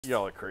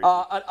Y'all are crazy.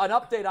 An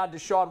update on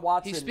Deshaun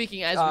Watson. He's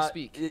speaking as we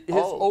speak. His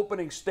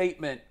opening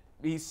statement,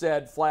 he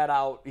said flat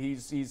out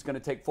he's going to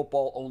take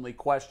football-only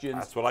questions.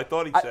 That's what I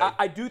thought he'd say.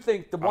 I do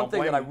think the one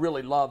thing that I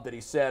really loved that he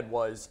said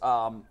was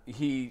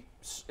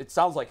it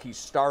sounds like he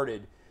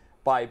started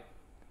by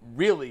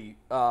really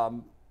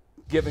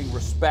giving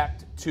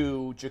respect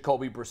to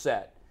Jacoby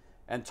Brissett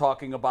and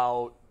talking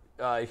about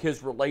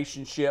his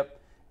relationship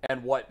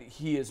and what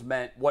he has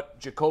meant, what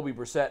Jacoby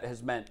Brissett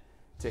has meant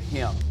to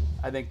him.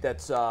 I think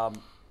that's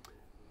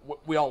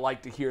we all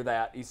like to hear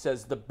that. He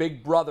says, the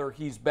big brother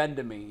he's been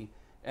to me,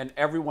 and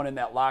everyone in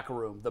that locker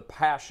room, the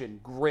passion,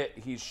 grit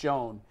he's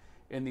shown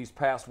in these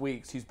past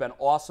weeks. He's been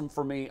awesome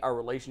for me. Our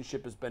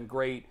relationship has been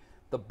great.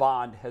 The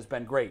bond has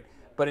been great.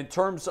 But in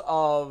terms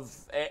of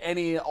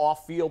any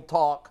off-field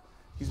talk,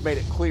 he's made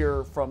it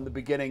clear from the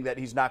beginning that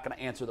he's not going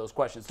to answer those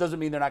questions. Doesn't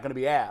mean they're not going to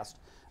be asked.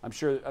 I'm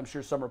sure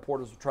some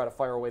reporters will try to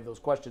fire away those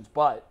questions,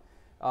 but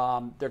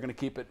they're going to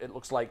keep it, it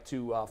looks like,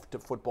 to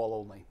football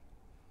only.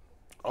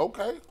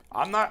 Okay.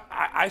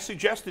 I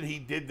suggested he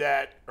did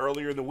that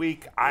earlier in the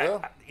week.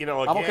 Yeah. Again,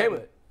 I'm okay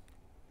with it.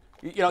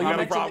 You have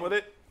a problem with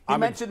it? He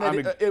mentioned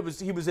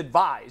that he was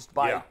advised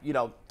by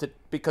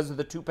because of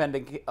the two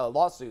pending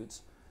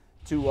lawsuits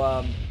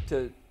to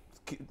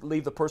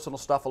leave the personal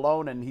stuff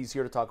alone, and he's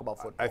here to talk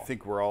about football. I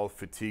think we're all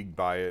fatigued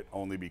by it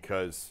only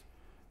because,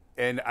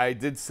 and I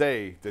did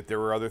say that there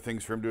were other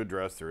things for him to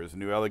address. There is a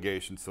new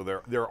allegation, so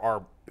there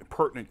are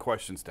pertinent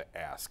questions to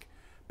ask.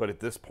 But at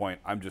this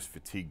point, I'm just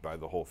fatigued by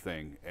the whole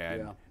thing,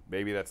 and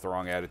maybe that's the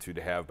wrong attitude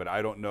to have. But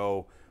I don't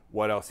know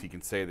what else he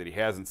can say that he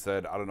hasn't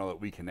said. I don't know that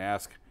we can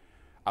ask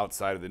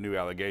outside of the new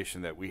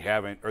allegation that we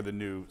haven't, or the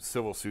new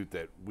civil suit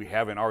that we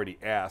haven't already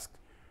asked.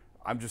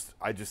 I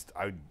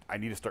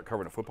need to start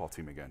covering a football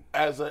team again.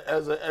 As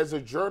a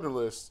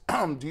journalist,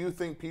 do you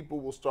think people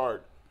will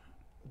start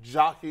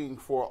jockeying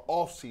for an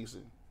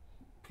off-season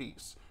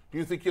piece? Do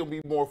you think he'll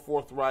be more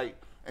forthright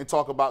and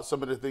talk about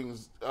some of the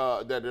things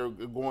that are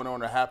going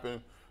on or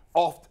happen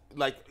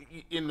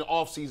in the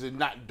off-season,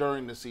 not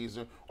during the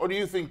season? Or do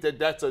you think that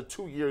that's a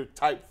 2-year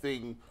type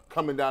thing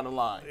coming down the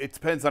line? It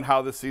depends on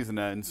how the season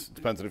ends. It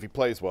depends on if he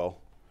plays well.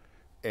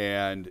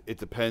 And it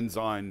depends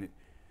on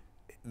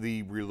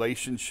the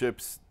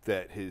relationships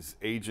that his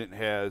agent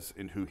has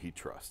and who he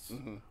trusts.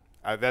 Mm-hmm.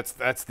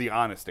 That's the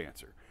honest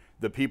answer.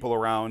 The people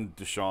around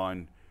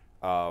Deshaun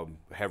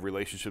have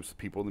relationships with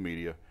people in the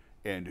media.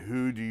 And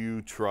who do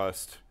you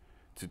trust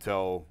to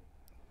tell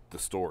the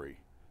story?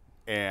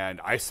 And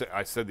I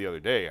said the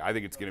other day, I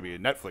think it's going to be a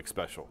Netflix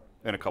special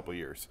in a couple of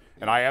years.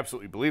 And I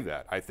absolutely believe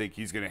that. I think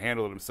he's going to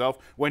handle it himself.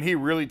 When he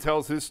really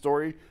tells his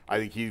story, I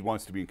think he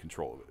wants to be in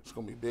control of it. It's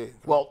going to be big.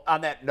 Well,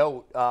 on that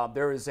note,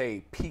 there is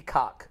a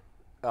Peacock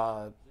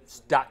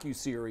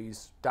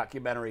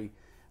documentary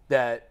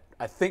that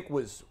I think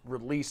was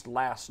released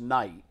last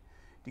night.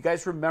 Do you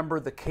guys remember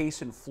the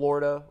case in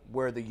Florida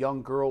where the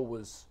young girl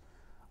was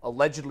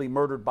allegedly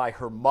murdered by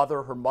her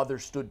mother? Her mother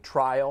stood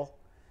trial,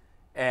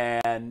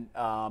 and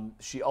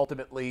she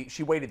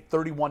waited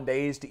 31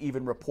 days to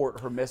even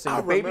report her missing.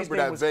 The baby's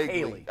name was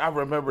Kaylee. I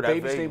remember that vaguely.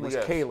 The baby's name was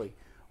Kaylee.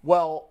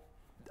 Well,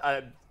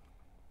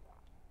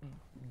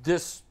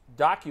 this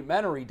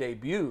documentary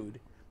debuted,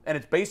 and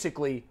it's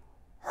basically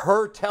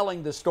her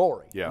telling the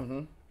story. Yeah.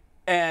 Mm-hmm.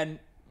 And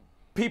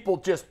people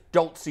just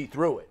don't see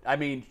through it. I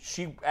mean,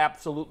 she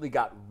absolutely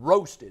got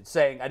roasted,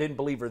 saying, I didn't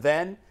believe her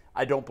then,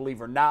 I don't believe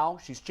her now.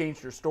 She's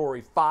changed her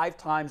story 5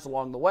 times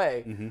along the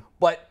way. Mm-hmm.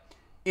 But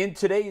in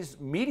today's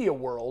media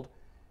world,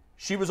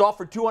 she was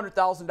offered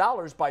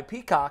 $200,000 by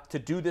Peacock to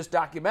do this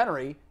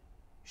documentary.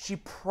 She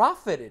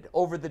profited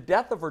over the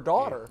death of her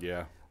daughter.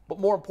 Yeah. But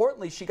more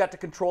importantly, she got to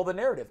control the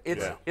narrative.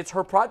 It's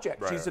her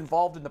project. Right. She's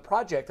involved in the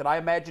project. And I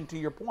imagine, to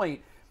your point,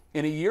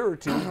 in a year or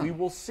two, we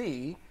will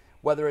see,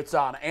 whether it's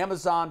on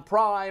Amazon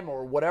Prime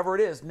or whatever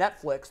it is,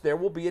 Netflix, there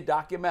will be a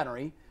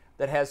documentary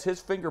that has his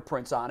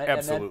fingerprints on it.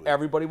 Absolutely. And then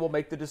everybody will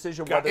make the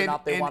decision whether or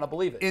not they want to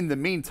believe it. In the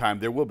meantime,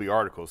 there will be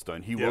articles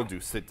done. He will do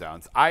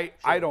sit-downs. I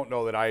don't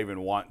know that I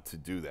even want to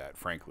do that,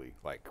 frankly.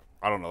 Like,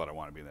 I don't know that I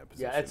want to be in that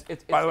position. Yeah,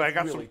 it's By the way, I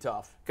got really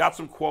tough. Got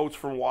some quotes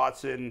from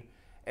Watson,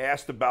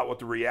 asked about what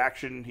the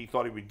reaction he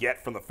thought he would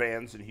get from the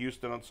fans in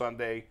Houston on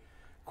Sunday.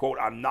 Quote,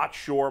 I'm not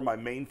sure. My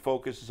main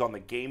focus is on the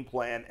game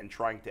plan and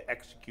trying to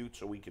execute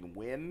so we can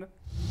win.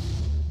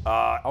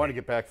 I want to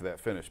get back to that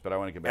finish, but I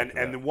want to get back to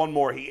that. And then one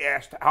more. He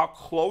asked, how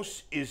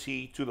close is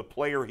he to the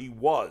player he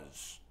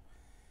was?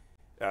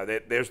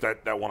 There's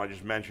that one I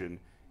just mentioned.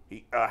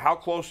 How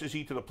close is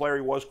he to the player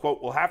he was?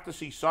 Quote, we'll have to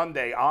see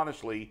Sunday,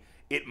 honestly.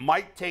 It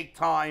might take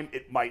time.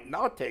 It might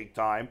not take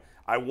time.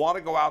 I want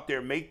to go out there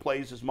and make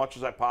plays as much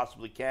as I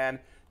possibly can.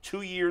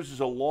 2 years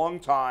is a long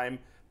time,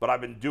 but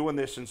I've been doing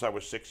this since I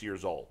was 6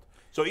 years old.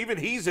 So even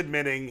he's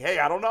admitting, hey,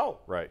 I don't know.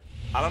 Right.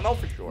 I don't know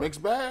for sure.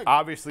 Mixed bag.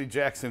 Obviously,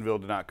 Jacksonville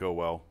did not go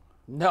well.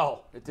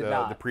 No, it did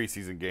not. The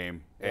preseason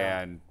game,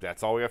 and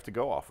that's all we have to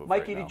go off of.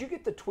 Mikey, right did you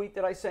get the tweet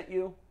that I sent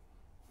you?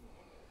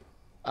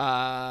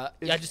 Yeah,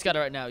 I just got it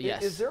right now.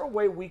 Yes. Is there a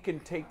way we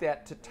can take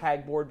that to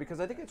tag board, because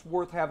I think it's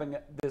worth having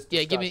this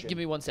discussion? Yeah, give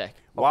me 1 sec.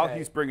 While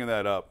he's bringing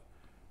that up,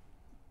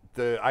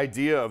 the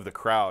idea of the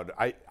crowd,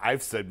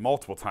 I've said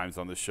multiple times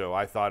on the show,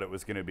 I thought it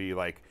was going to be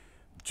like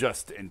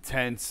just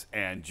intense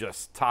and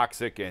just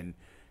toxic and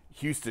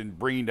Houston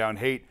bringing down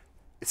hate.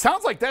 It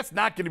sounds like that's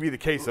not going to be the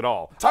case at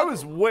all. I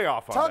was way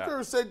off on that.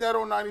 Tucker said that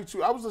on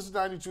 92. I was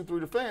listening to 92.3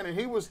 The Fan, and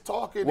he was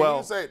talking, and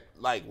he said,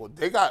 like, well,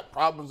 they got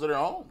problems of their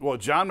own. Well,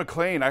 John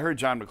McClain, I heard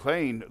John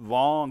McClain,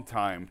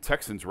 long-time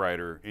Texans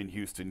writer in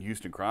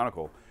Houston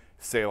Chronicle,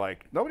 say,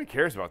 like, nobody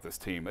cares about this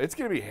team. It's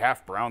going to be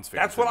half Browns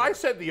fans. That's what I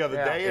said the other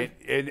day.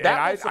 And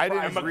I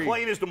didn't agree.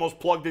 McClain is the most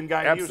plugged-in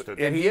guy in Houston.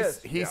 And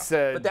he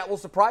said... But that will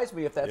surprise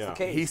me if that's the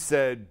case. He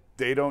said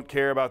they don't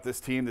care about this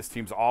team. This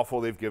team's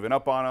awful. They've given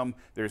up on them.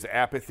 There's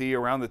apathy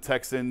around the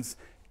Texans,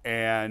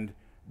 and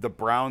the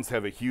Browns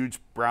have a huge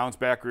Browns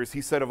backers. He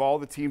said of all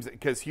the teams,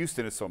 because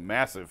Houston is so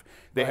massive,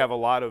 they have a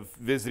lot of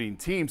visiting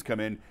teams come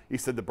in. He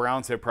said the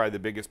Browns have probably the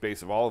biggest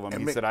base of all of them.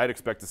 And he said I'd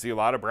expect to see a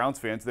lot of Browns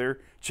fans there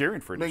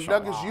cheering for Deshaun.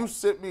 McNuggets, you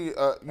sent me,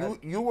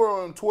 you were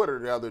on Twitter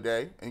the other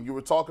day, and you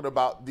were talking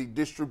about the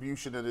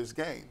distribution of this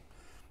game.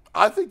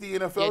 I think the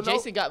NFL. Yeah,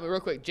 Jason got me real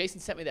quick. Jason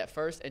sent me that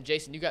first, and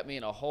Jason, you got me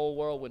in a whole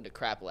whirlwind of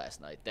crap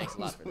last night. Thanks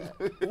a lot for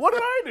that. What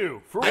did I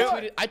do? For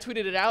what? I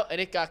tweeted it out, and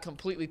it got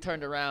completely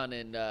turned around,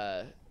 and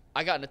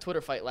I got in a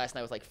Twitter fight last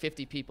night with like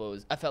 50 people.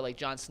 I felt like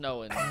Jon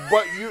Snow. And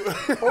but you,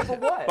 over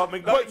what?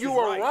 But you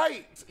were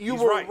right. You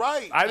were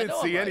right. I didn't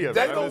see any of it.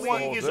 They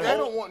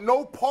don't want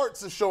no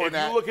parts of showing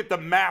that. If you look at the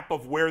map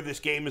of where this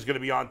game is going to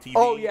be on TV,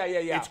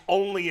 it's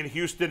only in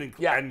Houston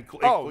and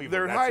Cleveland.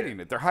 They're hiding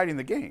it. They're hiding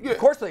the game. Yeah. Of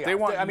course they are. They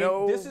want I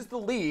mean, this is the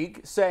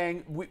league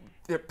saying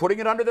they're putting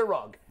it under their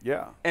rug.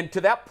 Yeah. And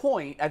to that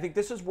point, I think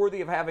this is worthy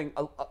of having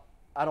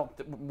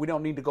we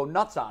don't need to go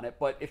nuts on it,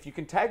 but if you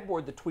can tag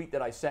board the tweet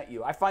that I sent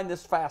you, I find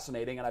this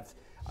fascinating, and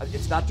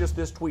it's not just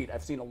this tweet.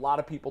 I've seen a lot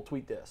of people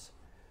tweet this.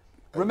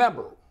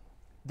 Remember,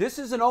 this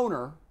is an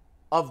owner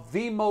of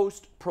the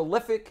most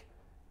prolific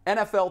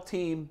NFL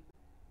team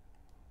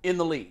in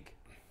the league.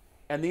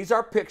 And these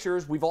are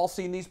pictures, we've all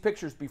seen these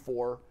pictures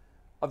before,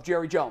 of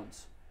Jerry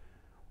Jones.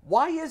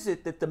 Why is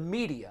it that the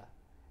media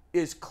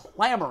is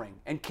clamoring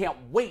and can't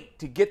wait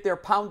to get their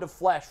pound of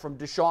flesh from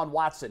Deshaun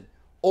Watson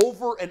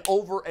over and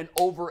over and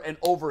over and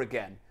over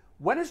again?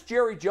 When has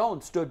Jerry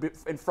Jones stood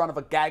in front of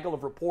a gaggle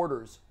of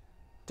reporters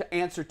to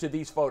answer to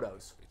these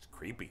photos? It's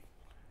creepy.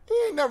 He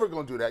ain't never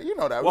going to do that. You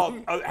know that.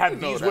 Well, have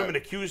these women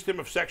accused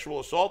him of sexual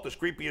assault, as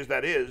creepy as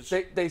that is?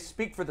 They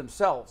speak for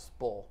themselves,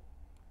 Bull.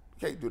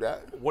 Can't do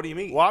that. What do you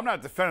mean? Well, I'm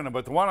not defending him,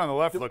 but the one on the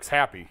left looks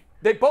happy.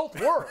 They both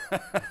were.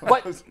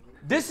 But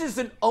this is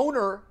an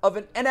owner of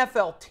an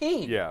NFL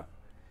team. Yeah.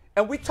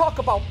 And we talk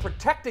about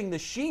protecting the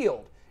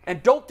shield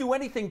and don't do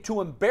anything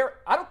to embarrass.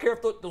 I don't care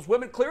if those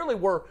women clearly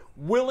were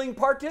willing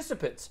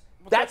participants.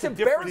 That's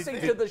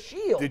embarrassing to the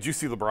shield. Did you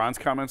see LeBron's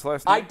comments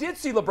last night? I did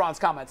see LeBron's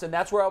comments, and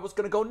that's where I was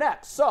going to go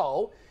next.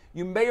 So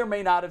you may or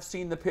may not have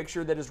seen the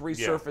picture that has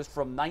resurfaced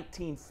from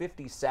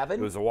 1957.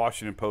 It was a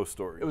Washington Post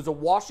story. It was a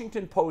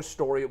Washington Post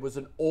story. It was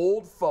an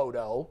old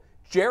photo.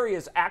 Jerry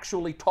has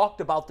actually talked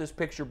about this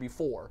picture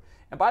before.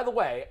 And by the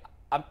way,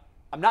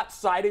 I'm not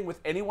siding with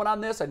anyone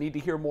on this. I need to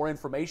hear more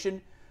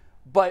information.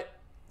 But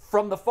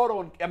from the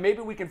photo, and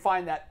maybe we can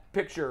find that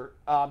picture,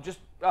 just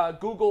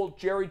Google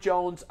Jerry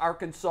Jones,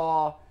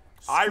 Arkansas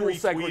school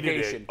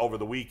segregation. It over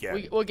the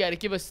weekend. We'll get it.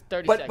 Give us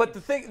 30 seconds. But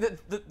the thing,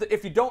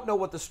 if you don't know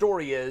what the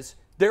story is,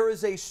 there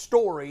is a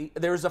story,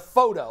 there's a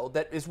photo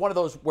that is one of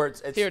those where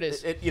it's here it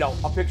is.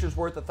 A picture's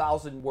worth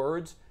 1,000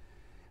 words.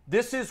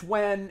 This is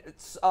when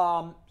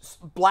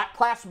black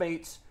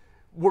classmates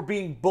were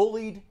being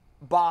bullied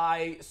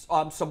by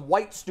some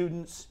white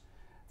students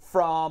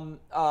from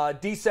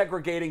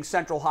desegregating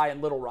Central High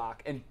in Little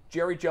Rock, and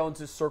Jerry Jones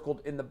is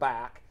circled in the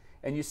back.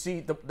 And you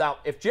see, now,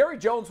 if Jerry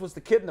Jones was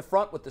the kid in the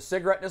front with the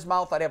cigarette in his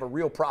mouth, I'd have a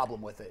real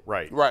problem with it.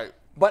 Right. Right.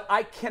 But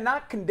I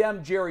cannot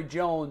condemn Jerry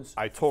Jones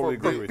for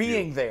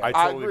being there. I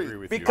totally agree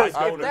with you. Because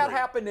if that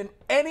happened in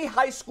any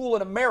high school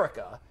in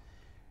America,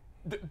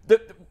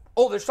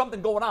 there's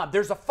something going on.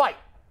 There's a fight.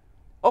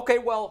 Okay,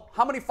 well,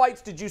 how many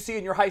fights did you see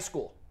in your high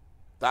school?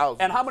 Thousands.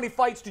 And how many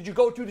fights did you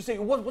go to say,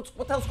 what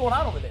the hell's going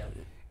on over there?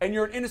 And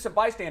you're an innocent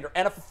bystander.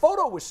 And if a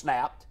photo was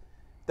snapped,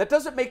 that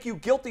doesn't make you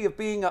guilty of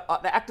being an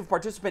active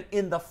participant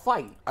in the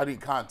fight. I need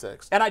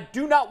context. And I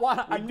do not want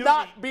to, I'm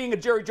not being a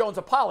Jerry Jones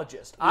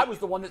apologist. I was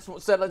the one that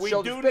said, let's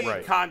show this picture. We do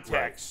need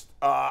context.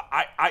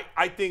 Right.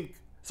 I think.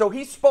 So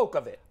he spoke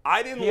of it.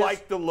 I didn't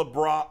like the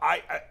LeBron.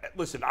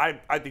 Listen,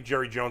 I think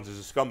Jerry Jones is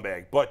a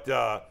scumbag, but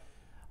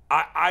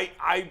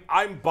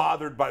I'm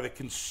bothered by the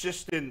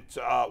consistent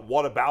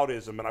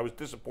whataboutism, and I was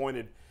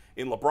disappointed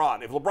in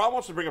LeBron. If LeBron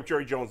wants to bring up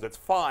Jerry Jones, that's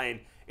fine.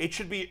 It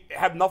should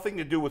have nothing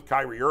to do with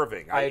Kyrie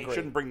Irving. I agree. He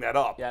shouldn't bring that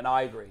up. Yeah, no,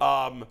 I agree.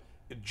 The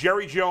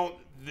Jerry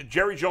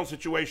Jones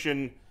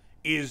situation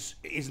is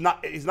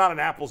not an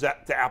apples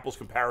to apples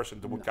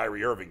comparison to what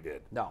Kyrie Irving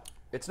did. No,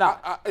 it's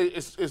not.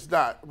 It's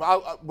not.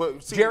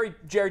 But see,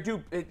 Jerry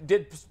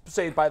did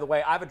say, by the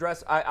way,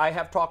 I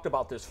have talked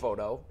about this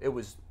photo. It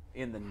was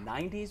in the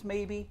 90s,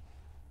 maybe.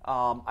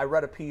 I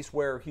read a piece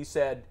where he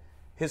said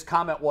his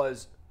comment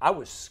was, I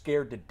was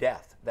scared to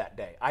death that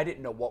day. I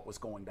didn't know what was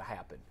going to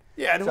happen.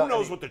 Yeah, and who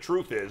knows what the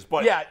truth is?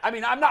 But yeah, I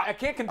mean, I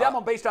can't condemn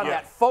him based on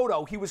that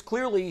photo. He was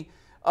clearly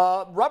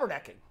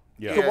rubbernecking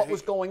to what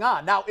was going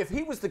on. Now, if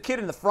he was the kid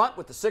in the front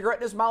with the cigarette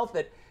in his mouth,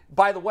 that,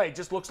 by the way,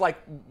 just looks like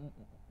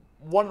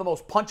one of the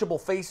most punchable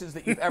faces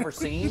that you've ever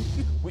seen.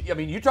 I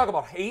mean, you talk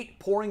about hate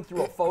pouring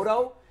through a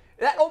photo.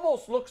 That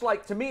almost looks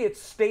like, to me, it's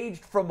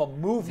staged from a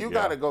movie. You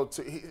got to go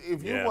to,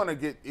 if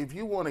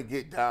you want to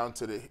get down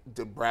to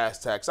the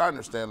brass tacks. I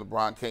understand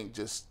LeBron can't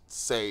just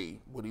say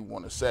what he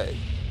want to say.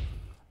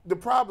 The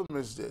problem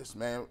is this,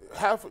 man.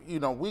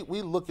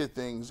 We look at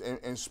things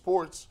in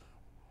sports.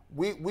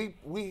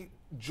 We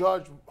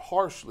judge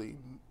harshly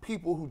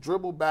people who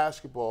dribble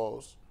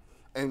basketballs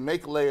and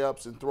make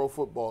layups and throw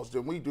footballs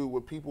than we do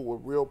with people with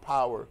real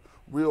power,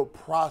 real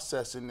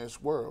process in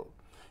this world.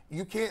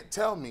 You can't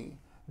tell me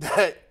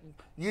that,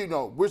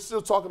 we're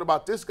still talking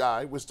about this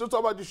guy. We're still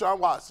talking about Deshaun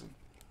Watson.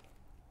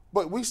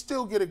 But we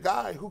still get a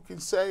guy who can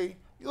say,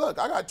 look,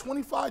 I got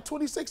 25,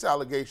 26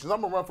 allegations.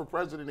 I'm going to run for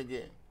president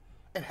again.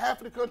 And half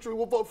of the country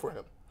will vote for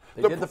him.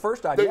 They did the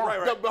first time, yeah.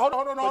 Right. But hold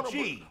on.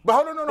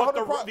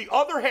 The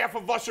other half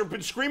of us have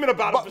been screaming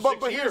about it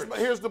for 6 years.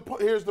 Here's the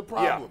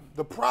problem. Yeah.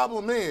 The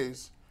problem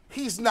is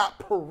he's not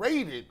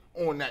paraded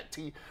on that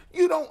team.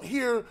 You don't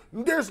hear,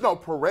 there's no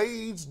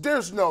parades,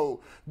 there's no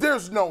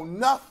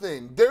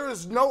nothing. There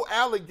is no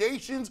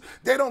allegations.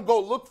 They don't go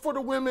look for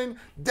the women.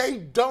 They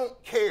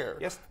don't care.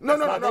 Yes, no.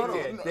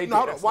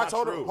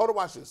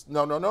 Watch this.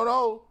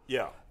 No.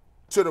 Yeah.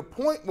 To the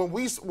point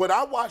when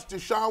I watch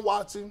Deshaun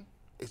Watson,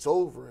 it's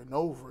over and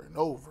over and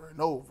over and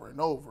over and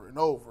over and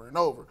over and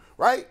over,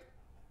 right?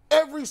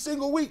 Every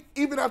single week,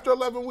 even after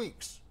 11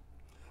 weeks.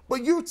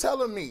 But you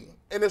telling me,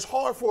 and it's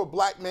hard for a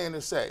black man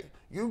to say,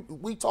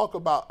 we talk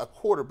about a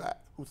quarterback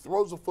who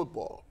throws a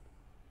football,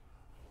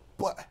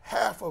 but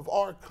half of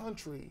our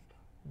country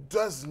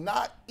does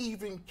not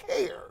even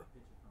care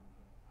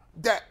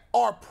that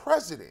our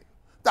president,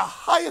 the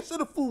highest of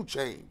the food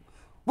chain,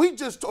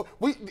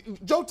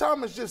 Joe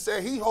Thomas just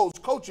said he holds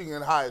coaching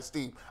in high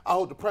esteem. I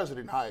hold the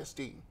president in high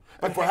esteem.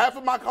 And for half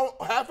of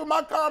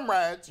my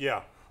comrades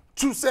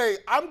to say,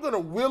 I'm going to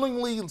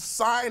willingly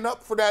sign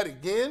up for that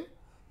again,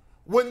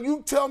 when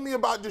you tell me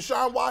about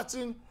Deshaun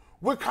Watson,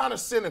 we're kind of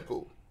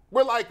cynical.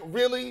 We're like,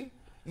 really?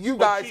 You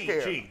guys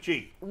care?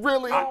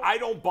 Really? I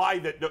don't buy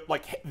that.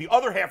 Like, the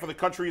other half of the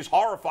country is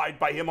horrified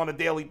by him on a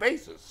daily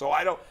basis. So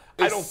I don't.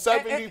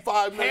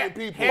 75 million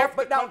people. Half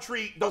the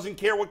country doesn't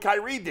care what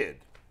Kyrie did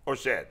or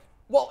said.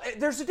 Well,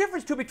 there's a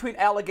difference, too, between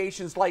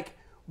allegations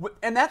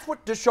and that's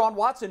what Deshaun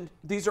Watson,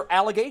 these are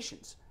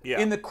allegations. Yeah.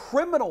 In the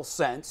criminal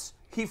sense,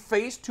 he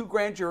faced 2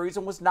 grand juries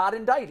and was not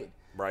indicted.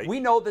 Right. We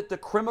know that the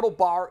criminal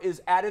bar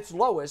is at its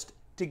lowest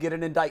to get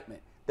an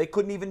indictment. They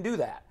couldn't even do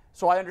that.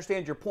 So I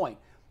understand your point.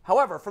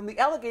 However, from the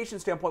allegation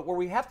standpoint, where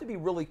we have to be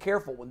really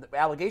careful when the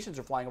allegations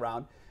are flying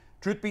around,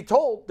 truth be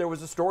told, there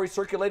was a story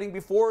circulating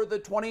before the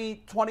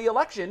 2020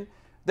 election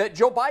that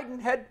Joe Biden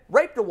had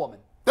raped a woman.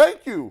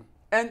 Thank you.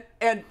 And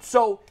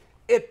so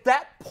at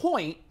that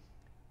point,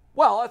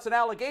 well, it's an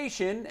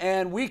allegation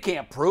and we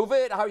can't prove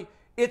it.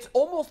 It's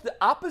almost the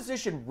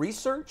opposition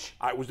research.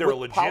 Was there a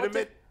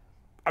legitimate?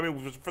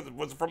 Was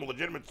it from a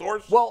legitimate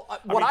source? Well,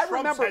 what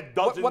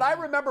I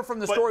remember from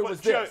the story was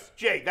this.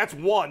 Jay, that's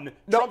one.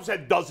 Trump's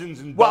had dozens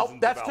and dozens. Well,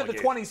 that's to the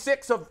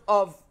 26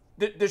 of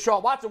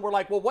Deshaun Watson. We're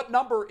like, well, what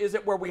number is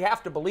it where we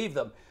have to believe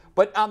them?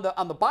 But on the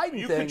Biden thing,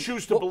 you can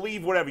choose to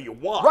believe whatever you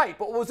want. Right.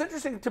 But what was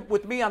interesting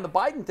with me on the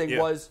Biden thing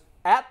was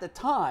at the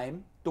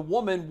time the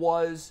woman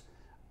was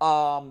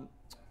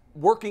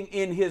working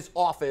in his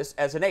office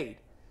as an aide,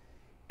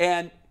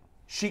 and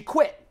she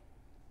quit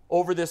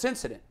over this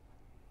incident.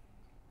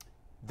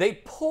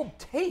 They pulled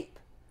tape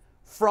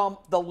from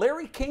the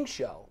Larry King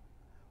show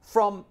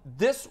from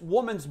this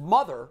woman's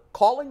mother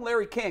calling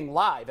Larry King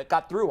live. It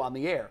got through on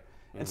the air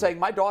and saying,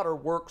 my daughter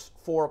works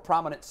for a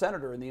prominent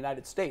senator in the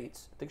United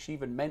States. I think she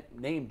even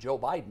named Joe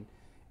Biden.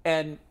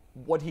 And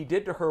what he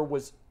did to her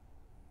was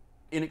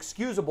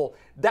inexcusable.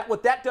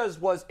 What that does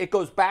was it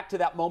goes back to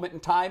that moment in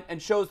time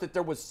and shows that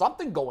there was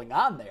something going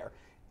on there.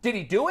 Did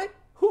he do it?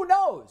 Who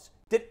knows?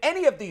 Did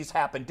any of these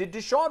happen? Did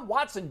Deshaun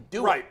Watson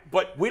do it? Right,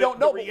 but we don't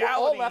know. But we're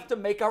all left to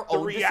make our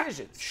own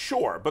decisions.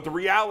 Sure, but the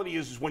reality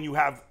is when you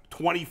have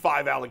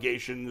 25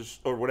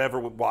 allegations or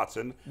whatever with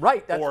Watson,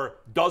 right, or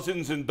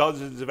dozens and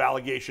dozens of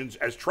allegations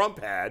as Trump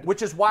had,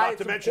 which is why not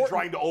to mention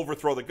trying to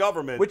overthrow the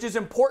government, which is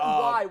important.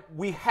 Why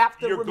we have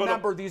to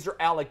remember these are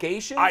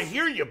allegations. I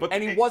hear you, but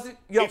he wasn't.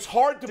 It's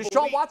hard to Deshaun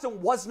believe.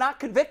 Watson was not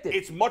convicted.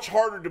 It's much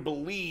harder to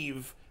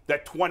believe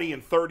that 20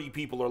 and 30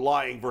 people are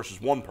lying versus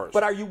one person.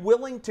 But are you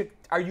willing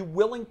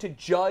to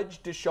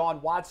judge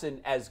Deshaun Watson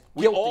as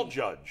guilty? We all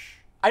judge.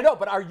 I know,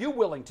 but are you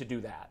willing to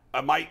do that?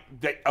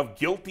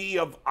 Guilty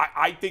of?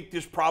 I think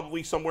there's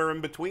probably somewhere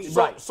in between.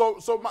 Right.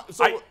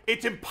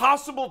 It's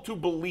impossible to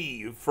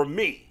believe for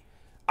me.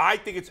 I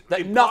think it's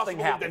that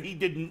impossible that he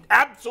did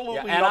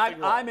absolutely nothing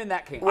wrong. I'm in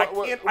that camp. I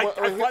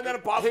find that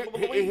impossible to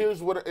believe.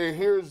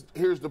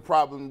 Here's the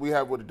problem we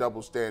have with a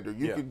double standard.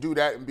 You can do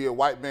that and be a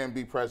white man,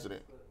 be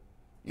president.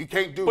 You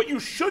can't do. But you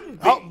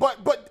shouldn't be.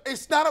 But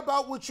it's not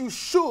about what you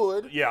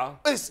should. Yeah.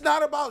 It's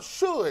not about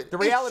should. The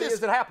reality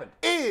is it happened.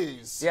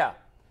 Is. Yeah.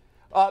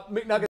 McNugget.